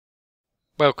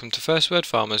Welcome to FirstWord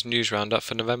Pharma's News Roundup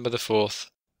for November the 4th,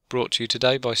 brought to you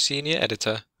today by Senior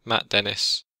Editor Matt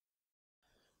Dennis.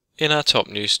 In our top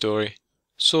news story,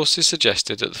 sources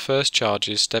suggested that the first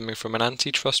charges stemming from an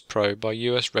antitrust probe by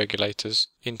US regulators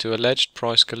into alleged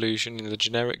price collusion in the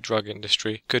generic drug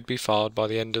industry could be filed by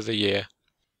the end of the year.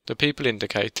 The people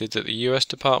indicated that the US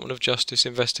Department of Justice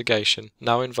investigation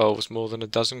now involves more than a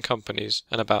dozen companies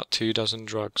and about 24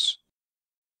 drugs.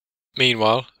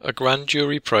 Meanwhile, a grand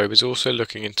jury probe is also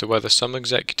looking into whether some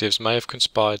executives may have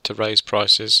conspired to raise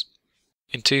prices.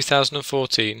 In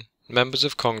 2014, members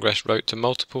of Congress wrote to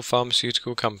multiple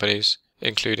pharmaceutical companies,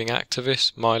 including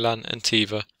Actavis, Mylan and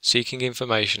Teva, seeking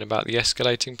information about the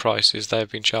escalating prices they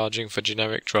have been charging for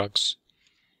generic drugs.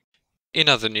 In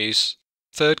other news,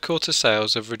 third quarter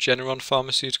sales of Regeneron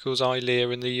Pharmaceuticals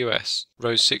Eylea in the US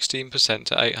rose 16%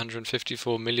 to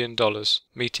 $854 million,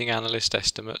 meeting analyst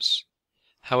estimates.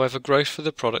 However, growth for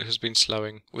the product has been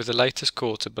slowing, with the latest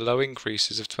quarter below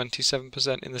increases of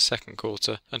 27% in the second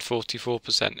quarter and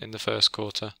 44% in the first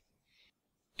quarter.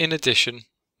 In addition,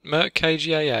 Merck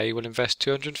KGaA will invest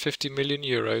 €250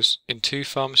 million in 2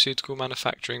 pharmaceutical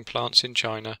manufacturing plants in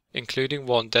China, including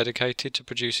one dedicated to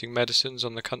producing medicines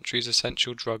on the country's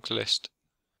essential drugs list.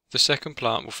 The second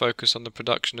plant will focus on the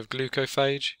production of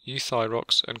Glucophage,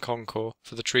 Euthyrox and Concor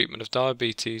for the treatment of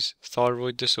diabetes,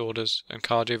 thyroid disorders and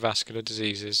cardiovascular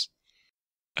diseases.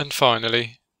 And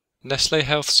finally, Nestlé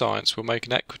Health Science will make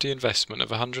an equity investment of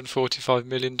 $145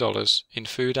 million in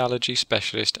food allergy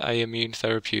specialist Aimmune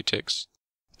Therapeutics.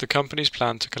 The companies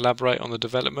plan to collaborate on the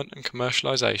development and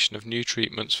commercialization of new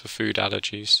treatments for food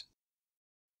allergies.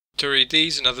 To read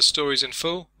these and other stories in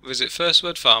full, visit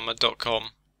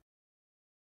firstwordpharma.com.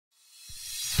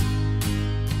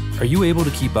 Are you able to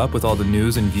keep up with all the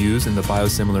news and views in the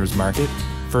biosimilars market?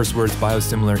 FirstWord's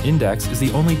Biosimilar Index is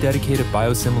the only dedicated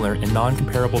biosimilar and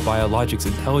non-comparable biologics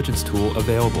intelligence tool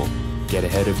available. Get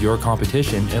ahead of your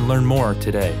competition and learn more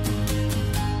today.